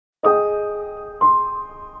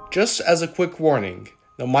Just as a quick warning,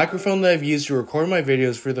 the microphone that I've used to record my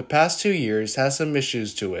videos for the past 2 years has some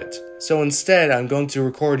issues to it, so instead I'm going to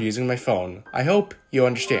record using my phone. I hope you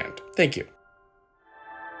understand. Thank you.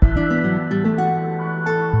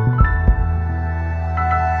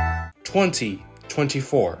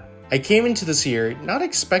 (2024) I came into this year not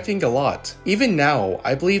expecting a lot. Even now,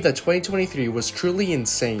 I believe that 2023 was truly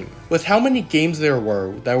insane. With how many games there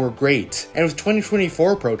were that were great, and with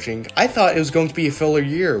 2024 approaching, I thought it was going to be a filler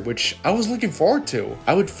year, which I was looking forward to.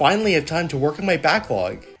 I would finally have time to work on my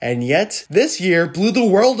backlog. And yet, this year blew the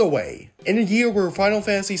world away. In a year where Final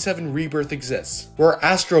Fantasy VII Rebirth exists, where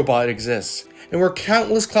Astrobot exists, and where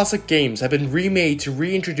countless classic games have been remade to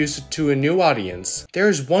reintroduce it to a new audience, there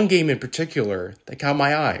is one game in particular that caught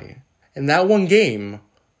my eye. And that one game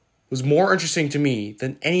was more interesting to me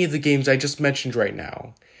than any of the games I just mentioned right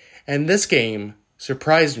now. And this game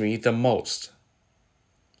surprised me the most.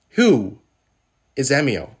 Who is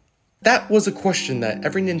Emio? That was a question that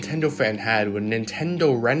every Nintendo fan had when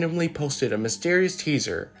Nintendo randomly posted a mysterious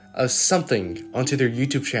teaser of something onto their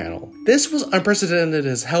YouTube channel. This was unprecedented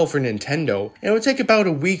as hell for Nintendo, and it would take about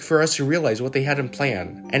a week for us to realize what they had in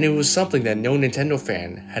plan, and it was something that no Nintendo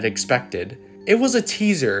fan had expected. It was a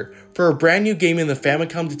teaser for a brand new game in the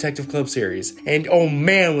Famicom Detective Club series, and oh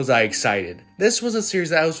man was I excited. This was a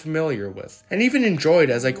series that I was familiar with, and even enjoyed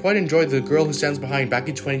as I quite enjoyed The Girl Who Stands Behind back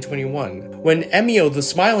in 2021. When Emio the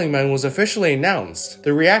Smiling Man was officially announced,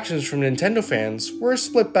 the reactions from Nintendo fans were a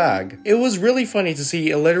split bag. It was really funny to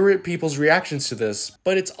see illiterate people's reactions to this,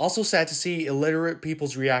 but it's also sad to see illiterate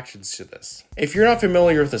people's reactions to this. If you're not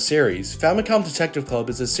familiar with the series, Famicom Detective Club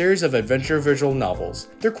is a series of adventure visual novels.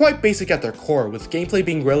 They're quite basic at their core, with gameplay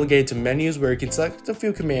being relegated to menus where you can select a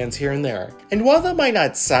few commands here and there. And while that might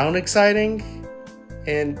not sound exciting,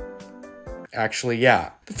 and actually,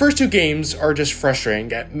 yeah. The first two games are just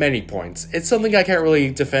frustrating at many points. It's something I can't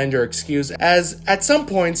really defend or excuse, as at some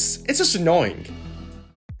points, it's just annoying.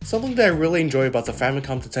 Something that I really enjoy about the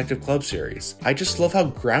Famicom Detective Club series. I just love how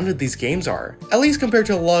grounded these games are, at least compared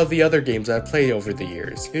to a lot of the other games I've played over the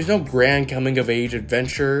years. There's no grand coming-of-age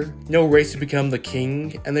adventure, no race to become the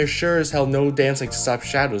king, and there's sure as hell no dancing to stop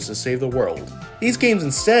shadows to save the world. These games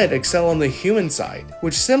instead excel on the human side,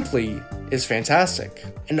 which simply is fantastic.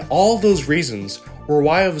 And all those reasons were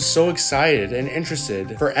why I was so excited and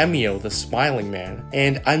interested for Emio the Smiling Man,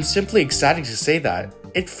 and I'm simply ecstatic to say that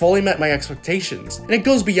it fully met my expectations, and it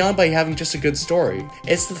goes beyond by having just a good story.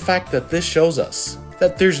 It's the fact that this shows us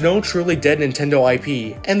that there's no truly dead Nintendo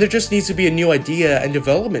IP, and there just needs to be a new idea and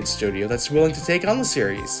development studio that's willing to take on the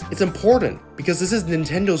series. It's important, because this is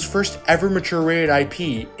Nintendo's first ever mature rated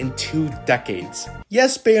IP in 2 decades.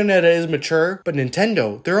 Yes, Bayonetta is mature, but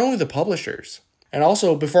Nintendo, they're only the publishers. And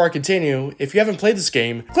also, before I continue, if you haven't played this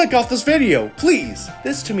game, click off this video, please!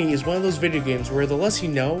 This to me is one of those video games where the less you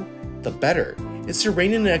know, the better. It's to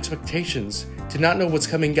rein in the expectations, to not know what's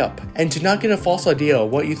coming up, and to not get a false idea of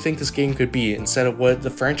what you think this game could be instead of what the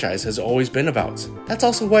franchise has always been about. That's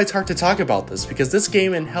also why it's hard to talk about this, because this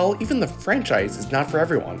game, and hell, even the franchise, is not for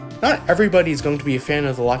everyone. Not everybody is going to be a fan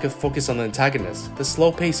of the lack of focus on the antagonist, the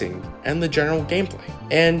slow pacing, and the general gameplay.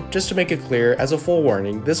 And just to make it clear, as a full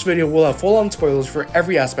warning, this video will have full-on spoilers for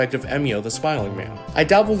every aspect of Emio the Smiling Man. I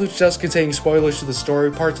doubt we'll just containing spoilers to the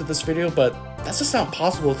story parts of this video, but that's just not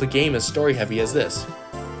possible with a game as story heavy as this.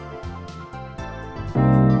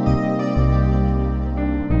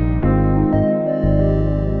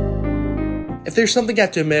 If there's something I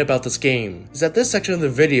have to admit about this game, is that this section of the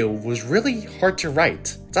video was really hard to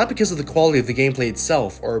write. It's not because of the quality of the gameplay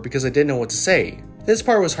itself, or because I didn't know what to say. This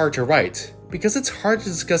part was hard to write, because it's hard to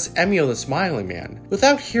discuss Emio the Smiling Man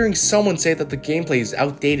without hearing someone say that the gameplay is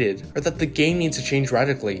outdated, or that the game needs to change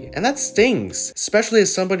radically, and that stings, especially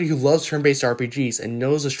as somebody who loves turn-based RPGs and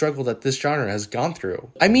knows the struggle that this genre has gone through.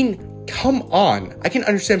 I mean, come on! I can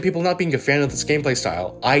understand people not being a fan of this gameplay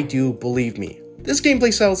style, I do, believe me. This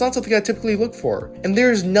gameplay style is not something I typically look for, and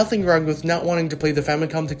there is nothing wrong with not wanting to play the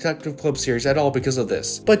Famicom Detective Club series at all because of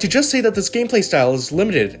this. But to just say that this gameplay style is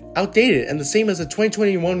limited, outdated, and the same as the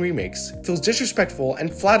 2021 remakes feels disrespectful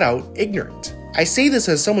and flat out ignorant. I say this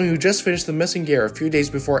as someone who just finished The Missing Gear a few days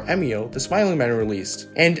before Emio the Smiling Man released,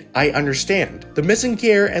 and I understand. The Missing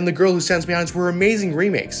Gear and The Girl Who Stands Behind were amazing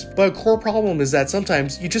remakes, but a core problem is that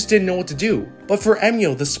sometimes you just didn't know what to do. But for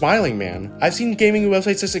Emio the Smiling Man, I've seen gaming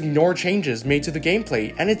websites just ignore changes made to the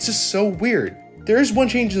gameplay, and it's just so weird. There is one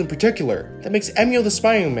change in particular that makes Emio the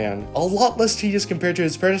Smiling Man a lot less tedious compared to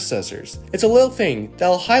his predecessors. It's a little thing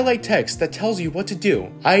that'll highlight text that tells you what to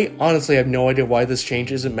do. I honestly have no idea why this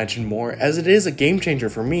change isn't mentioned more, as it is a game changer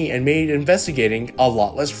for me and made investigating a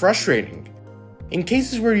lot less frustrating. In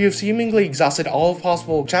cases where you have seemingly exhausted all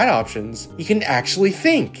possible chat options, you can actually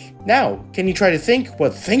think. Now, can you try to think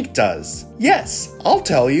what think does? Yes, I'll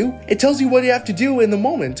tell you. It tells you what you have to do in the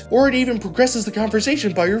moment, or it even progresses the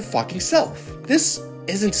conversation by your fucking self. This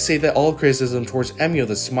isn't to say that all criticism towards Emio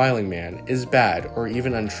the Smiling Man is bad or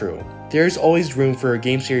even untrue. There is always room for a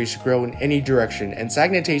game series to grow in any direction, and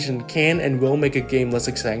stagnation can and will make a game less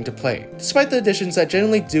exciting to play. Despite the additions that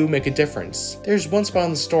generally do make a difference, there's one spot in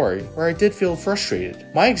the story where I did feel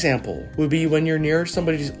frustrated. My example would be when you're near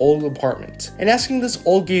somebody's old apartment and asking this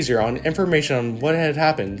old geezer on information on what had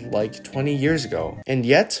happened like 20 years ago. And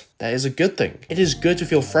yet, that is a good thing. It is good to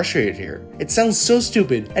feel frustrated here. It sounds so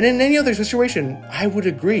stupid, and in any other situation, I would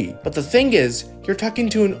agree. But the thing is, you're talking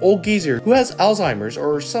to an old geezer who has Alzheimer's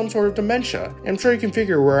or some sort of dementia. I'm sure you can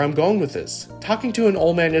figure where I'm going with this. Talking to an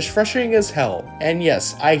old man is frustrating as hell. And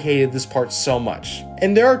yes, I hated this part so much.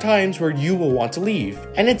 And there are times where you will want to leave.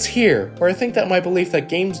 And it's here where I think that my belief that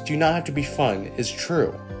games do not have to be fun is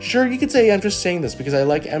true. Sure, you could say I'm just saying this because I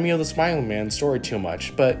like Emio the Smiling Man's story too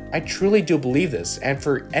much, but I truly do believe this, and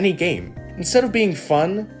for any game. Instead of being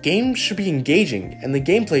fun, games should be engaging, and the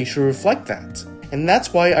gameplay should reflect that. And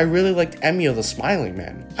that's why I really liked Emio the Smiling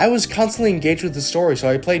Man. I was constantly engaged with the story, so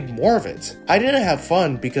I played more of it. I didn't have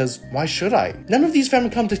fun because why should I? None of these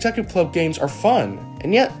Famicom Detective Club games are fun,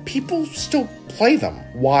 and yet people still play them.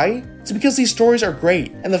 Why? It's because these stories are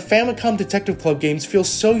great, and the Famicom Detective Club games feel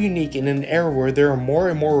so unique in an era where there are more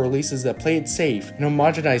and more releases that play it safe and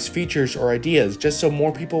homogenize features or ideas just so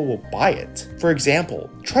more people will buy it. For example,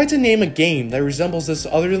 try to name a game that resembles this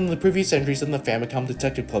other than the previous entries in the Famicom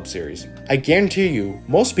Detective Club series. I guarantee you,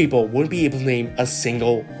 most people wouldn't be able to name a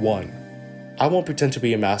single one. I won't pretend to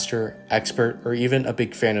be a master, expert, or even a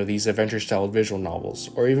big fan of these adventure-style visual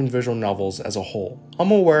novels, or even visual novels as a whole.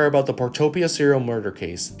 I'm aware about the Portopia serial murder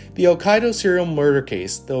case, the Hokkaido serial murder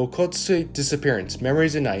case, the Okotsu disappearance,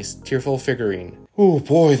 Memories in Ice, Tearful Figurine. Oh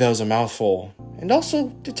boy, that was a mouthful. And also,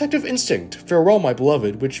 Detective Instinct, Farewell My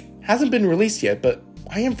Beloved, which hasn't been released yet, but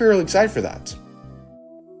I am fairly excited for that.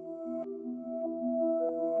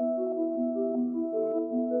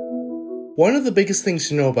 One of the biggest things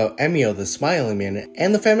to know about Emio the Smiling Man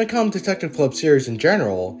and the Famicom Detective Club series in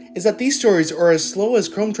general is that these stories are as slow as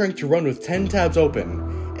Chrome trying to run with 10 tabs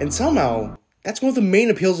open, and somehow, that's one of the main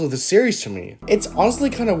appeals of the series to me. It's honestly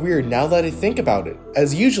kind of weird now that I think about it,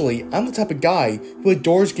 as usually, I'm the type of guy who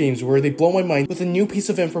adores games where they blow my mind with a new piece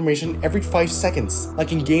of information every 5 seconds,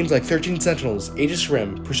 like in games like 13 Sentinels, Aegis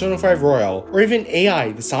Rim, Persona 5 Royal, or even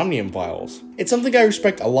AI, the Somnium Files. It's something I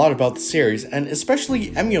respect a lot about the series, and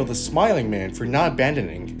especially Emio the Smiling Man for not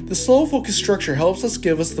abandoning. The slow focus structure helps us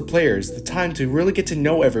give us the players the time to really get to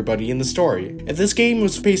know everybody in the story. If this game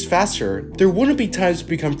was paced faster, there wouldn't be time to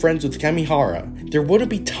become friends with Kamihara. There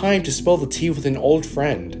wouldn't be time to spill the tea with an old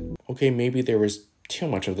friend. Okay, maybe there was too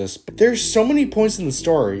much of this, but there's so many points in the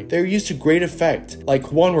story that are used to great effect,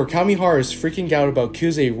 like one where Kamihara is freaking out about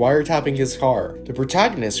Kuze wiretapping his car, the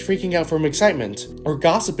protagonist freaking out from excitement, or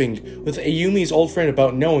gossiping with Ayumi's old friend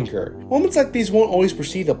about knowing her. Moments like these won't always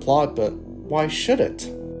precede the plot, but why should it?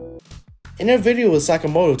 In a video with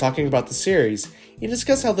Sakamoto talking about the series, he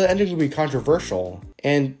discussed how the ending would be controversial,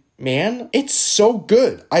 and man, it's so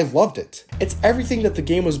good. I loved it. It's everything that the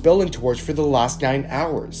game was building towards for the last 9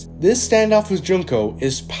 hours. This standoff with Junko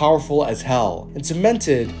is powerful as hell and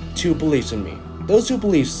cemented 2 beliefs in me. Those 2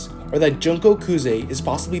 beliefs are that Junko Kuze is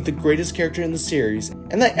possibly the greatest character in the series,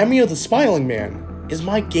 and that Emio the Smiling Man is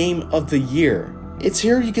my game of the year. It's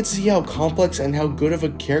here you get to see how complex and how good of a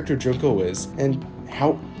character Junko is, and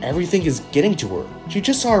how everything is getting to her. She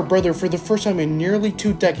just saw her brother for the first time in nearly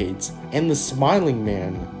 2 decades, and the Smiling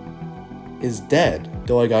Man is dead.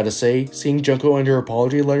 Though I gotta say, seeing Junko end her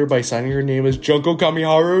apology letter by signing her name as Junko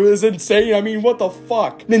Kamihara is insane. I mean, what the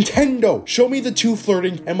fuck? Nintendo, show me the 2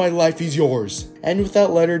 flirting and my life is yours. And with that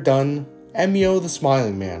letter done, Emio the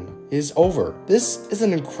Smiling Man is over. This is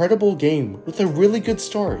an incredible game with a really good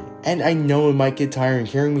story. And I know it might get tiring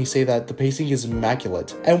hearing me say that the pacing is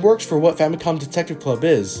immaculate and works for what Famicom Detective Club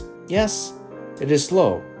is. Yes, it is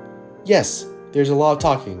slow. Yes, there's a lot of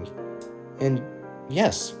talking. And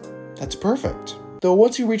yes, that's perfect. Though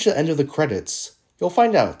once you reach the end of the credits, you'll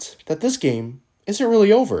find out that this game isn't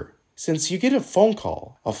really over, since you get a phone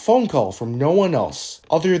call from no one else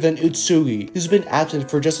other than Utsugi, who's been absent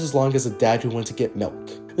for just as long as a dad who went to get milk.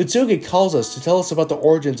 Utsugi calls us to tell us about the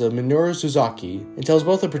origins of Minoru Suzaki, and tells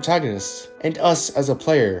both the protagonists and us as a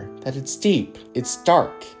player that it's deep, it's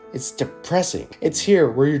dark, it's depressing. It's here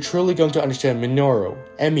where you're truly going to understand Minoru,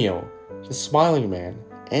 Emio, the Smiling Man,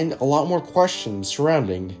 and a lot more questions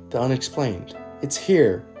surrounding the unexplained. It's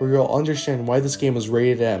here where you'll understand why this game was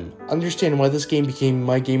rated M, understand why this game became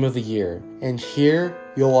my game of the year, and here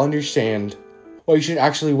you'll understand why you should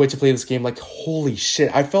actually wait to play this game. Like, holy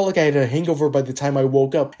shit, I felt like I had a hangover by the time I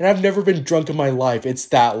woke up, and I've never been drunk in my life. It's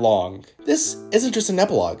that long. This isn't just an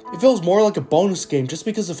epilogue. It feels more like a bonus game just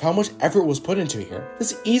because of how much effort was put into here.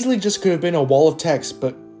 This easily just could have been a wall of text,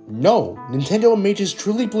 but no, Nintendo and Mages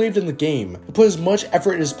truly believed in the game and put as much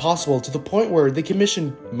effort as possible to the point where they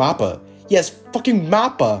commissioned MAPPA, yes, fucking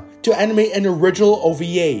MAPPA, to animate an original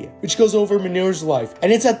OVA, which goes over Mineru's life.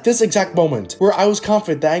 And it's at this exact moment where I was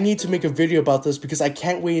confident that I need to make a video about this because I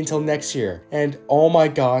can't wait until next year. And oh my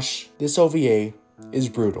gosh, this OVA is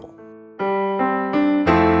brutal.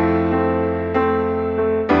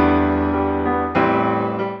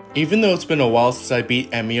 Even though it's been a while since I beat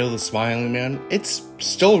Emio the Smiling Man, it's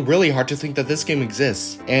still really hard to think that this game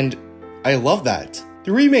exists, and I love that.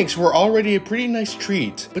 The remakes were already a pretty nice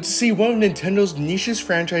treat, but to see one of Nintendo's nichest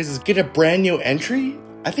franchises get a brand new entry?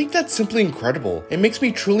 I think that's simply incredible. It makes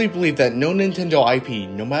me truly believe that no Nintendo IP,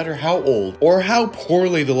 no matter how old or how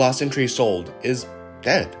poorly the last entry sold, is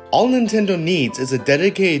dead. All Nintendo needs is a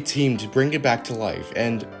dedicated team to bring it back to life,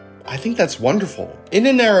 and I think that's wonderful. In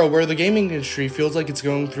an era where the gaming industry feels like it's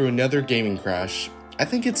going through another gaming crash, I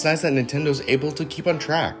think it's nice that Nintendo's able to keep on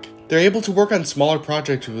track. They're able to work on smaller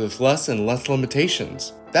projects with less and less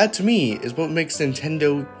limitations. That to me is what makes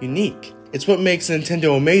Nintendo unique. It's what makes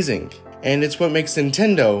Nintendo amazing. And it's what makes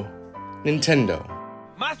Nintendo, Nintendo.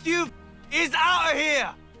 Matthew is out of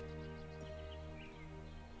here!